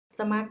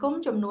សមាគម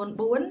ចំនួន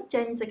4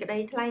ចេញសេចក្តី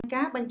ថ្លែង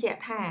ការណ៍បញ្ជាក់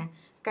ថា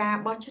ការ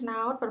បោះឆ្នោ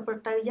តប្រព្រឹ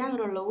ត្តទៅយ៉ាង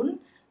រលូន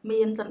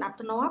មានសណ្ដាប់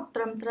ធ្នាប់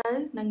ត្រឹមត្រូវ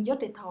និងយុ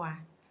ត្តិធម៌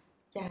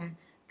ចា៎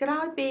ក្រោ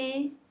យពី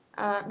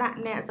ដាក់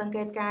អ្នកសង្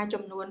កេតការណ៍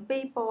ចំនួន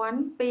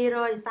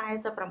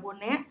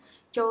2249នាក់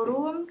ចូល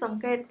រួមសង្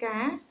កេតកា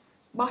រណ៍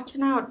បោះឆ្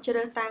នោតជ្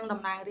រើសតាំង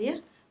តំណាងរាស្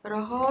ត្ររ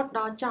ហូត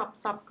ដល់ចប់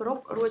សពគ្រ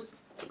ប់រួច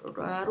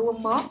រួម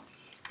មក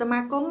សមា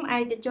គមឯ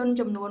កជន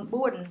ចំនួន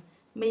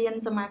4មាន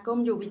សមាគម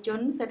យុវជន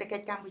សេដ្ឋកិ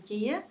ច្ចកម្ពុ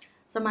ជា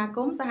សមាគ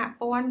មសហ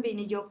ព័ន្ធវិ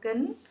និយោគិន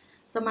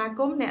សមាគ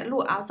មអ្នកល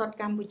ក់ឱសថ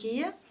កម្ពុជា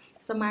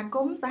សមាគ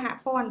មសហ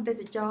ព័ន្ធទេ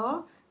សចរ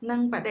និង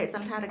បដិស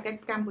ណ្ឋារកិច្ច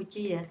កម្ពុ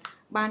ជា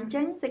បាន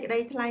ចេញសេចក្តី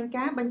ថ្លែង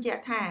ការណ៍បញ្ជា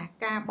ក់ថា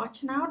ការបោះ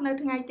ឆ្នោតនៅ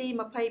ថ្ងៃទី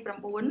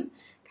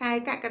29ខែ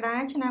កក្កដា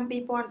ឆ្នាំ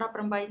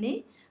2018នេះ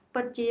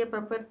ពិតជាប្រ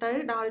ព្រឹត្តទៅ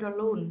ដោយរ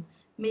លូន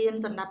មាន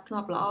សណ្ដាប់ធ្នា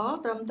ប់ល្អ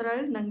ត្រឹមត្រូវ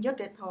និងយុត្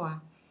តិធម៌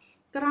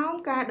ក្រោម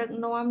ការដឹក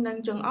នាំនិង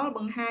ចង្អុលប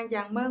ង្ហាញ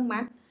យ៉ាងម៉ឺងម៉ា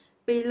ត់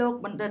ពីលោក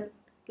បណ្ឌិត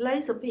លី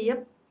សុភាព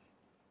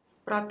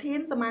ប្រធាន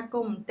សមាគ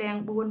មទាំង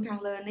4ខាង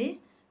លើនេះ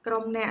ក្រុ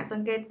មអ្នកស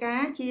ង្កេតកា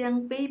រណ៍ជាង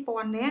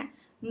2000នាក់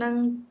និង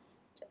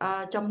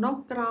ចំណុះ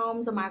ក្រោម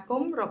សមាគ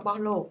មរបស់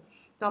លោក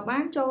ក៏បា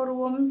នចូល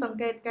រួមសង្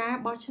កេតការ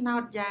បោះឆ្នោ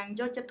តយ៉ាង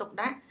យកចិត្តទុក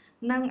ដាក់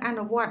និងអ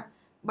នុវត្ត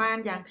បាន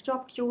យ៉ាងខ្ជា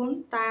ប់ខ្ជួន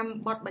តាម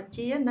បទបញ្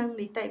ជានិង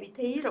នីតិវិ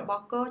ធីរប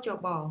ស់កជ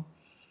ប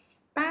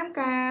តាម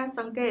ការស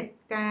ង្កេត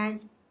ការ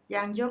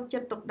យ៉ាងយកចិ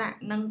ត្តទុកដាក់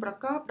និងប្រ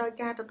កបដោយ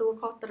ការទទួល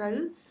ខុសត្រូវ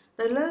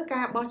ទៅលើ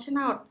ការបោះឆ្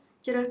នោត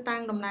ជ្រើសតាំ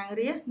ងតំណាង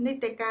រាស្ត្រនី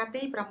តិកាល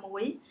ទី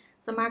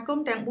6សមាគម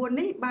ទាំង4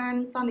នេះបាន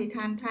សន្និដ្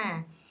ឋានថា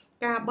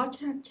ការបោះ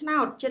ឆ្នោ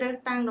តជ្រើស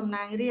តាំងតំ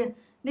ណាងរាស្ត្រ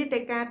នីតិ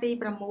កាលទី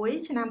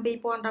6ឆ្នាំ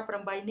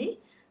2018នេះ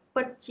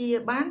ពិតជា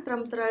បានត្រឹ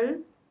មត្រូវ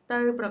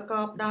ទៅប្រក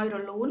បដោយរ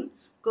លូន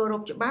គោរ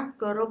ពច្បាប់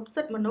គោរព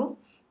សិទ្ធិមនុស្ស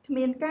គ្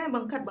មានការប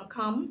ង្ខិតបង្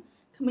ខំ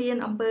គ្មាន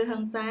អំពើហិ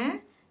ង្សា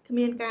គ្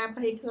មានការ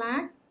ភ័យខ្លា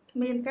ចគ្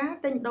មានការ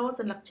ទិញដូរ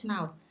សញ្ញាឆ្នោ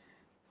ត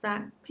សហ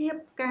ភាព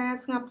ការ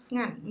ស្ងប់ស្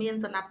ងាត់មាន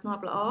សណ្ដាប់ធ្នា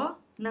ប់ល្អ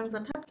និង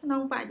ស្ថិតក្នុ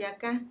ងបរិយា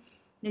កាស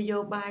នយោ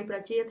បាយប្រ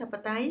ជាធិប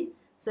តេយ្យ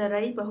សេ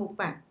រីពហុ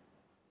បក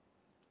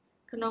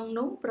ក្នុង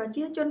នោះប្រ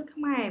ជាជនខ្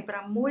មែរ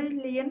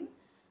6លាន8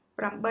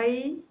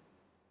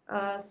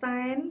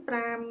សែន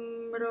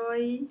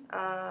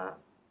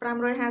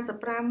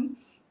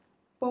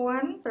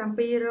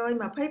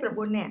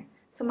555,729 នាក់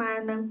ស្មើ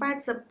នឹង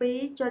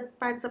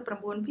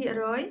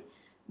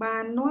 82.89% បា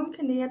ននាំ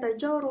គ្នាទៅ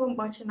ចូលរួម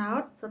បោះឆ្នោ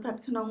តស្ថិត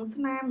ក្នុង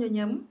ស្នាមញ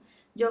ញឹម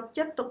យក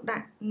ចិត្តទុកដា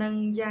ក់និង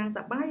យ៉ាងស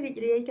ប្បាយរីក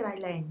រាយក្រៃ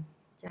លែង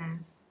ចា៎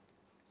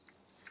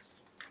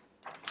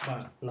បា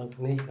ទនៅ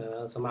នេះ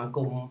សមាគ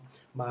ម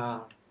បាទ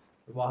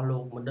របស់លោ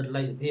កបណ្ឌិត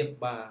លីសុភាព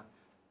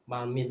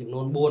បានមានចំ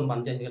នួន4បា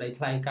នចេញសេចក្តី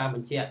ថ្លែងការណ៍ប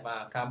ញ្ជាក់បា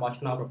ទការបោះ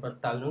ឆ្នោតប្រព្រឹត្ត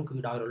ទៅនោះគឺ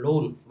ដោយរលូ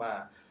នបា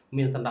ទ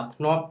មានសណ្ដាប់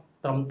ធ្នាប់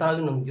ត្រឹមត្រូវ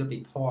និងយុត្តិ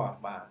ធម៌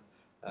បាទ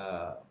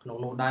ក្នុង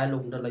នោះដែរលោ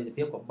កបណ្ឌិតលីសុ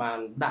ភាពក៏បាន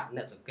ដាក់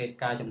អ្នកសង្កេត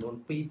ការណ៍ចំនួន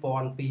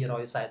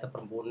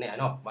2249នាក់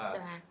នោះបាទ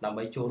ដើម្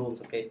បីចូលរួម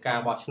សង្កេតការ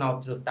បោះឆ្នោត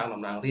ជ្រើសតាំង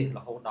តំណាងរាស្ត្ររ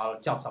ហូតដល់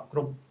ចប់សពគ្រ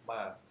ប់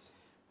បាទ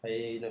ហើយ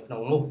នៅក្នុ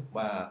ងនោះ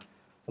បាទ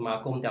សមា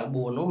គមទាំង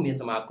4នោះមាន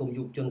សមាគម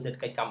យុវជនសេដ្ឋ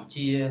កិច្ចកម្ពុ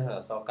ជា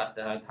សកាត់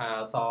ហៅថា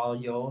ស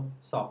យោ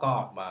សក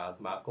បាទស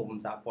មាគម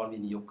សហព័ន្ធវិ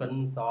និយោគិន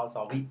ស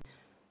វិ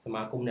ស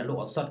មាគមអ្នកល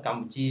ក់ឱសថក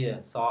ម្ពុជា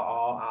សអ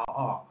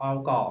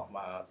ក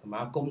បាទស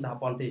មាគមសហ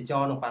ព័ន្ធទេសច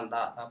រនិងប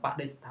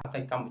ដិសណ្ឋារកិ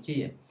ច្ចកម្ពុជា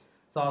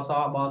ស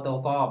បត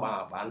កបា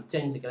ទបានចេ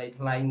ញសេចក្តី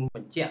ថ្លែងប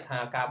ញ្ជាក់ថា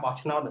ការបោះ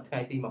ឆ្នោតនៅថ្ងៃ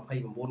ទី29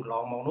កន្ល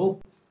ងមកនោះ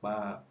បា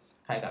ទ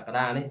ខែកក្ក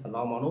ដានេះកន្ល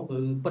ងមកនោះគឺ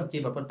ពិតជា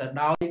ប្រព្រឹត្តទៅ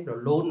ដោយរ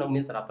លូននិង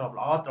មានសណ្ដាប់ធ្នាប់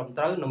ល្អត្រឹម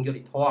ត្រូវនិងយុត្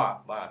តិធម៌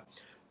បាទ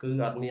គឺ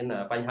អត់មាន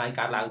បញ្ហា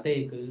កើតឡើងទេ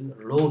គឺ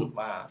រលូន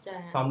បាទ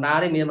ធម្មតា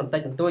ទេមានបន្តិច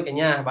បន្តួចកញ្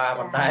ញាបាទ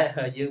ប៉ុន្តែ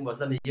យើងបើ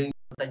សិនជាយើង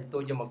បន្តិចបន្តួ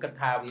ចយកមកគិត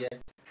ថាវា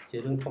ជា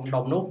រឿងធំ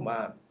ដុំនោះបា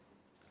ទ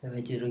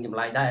វាជារឿងចម្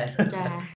លែកដែរចា៎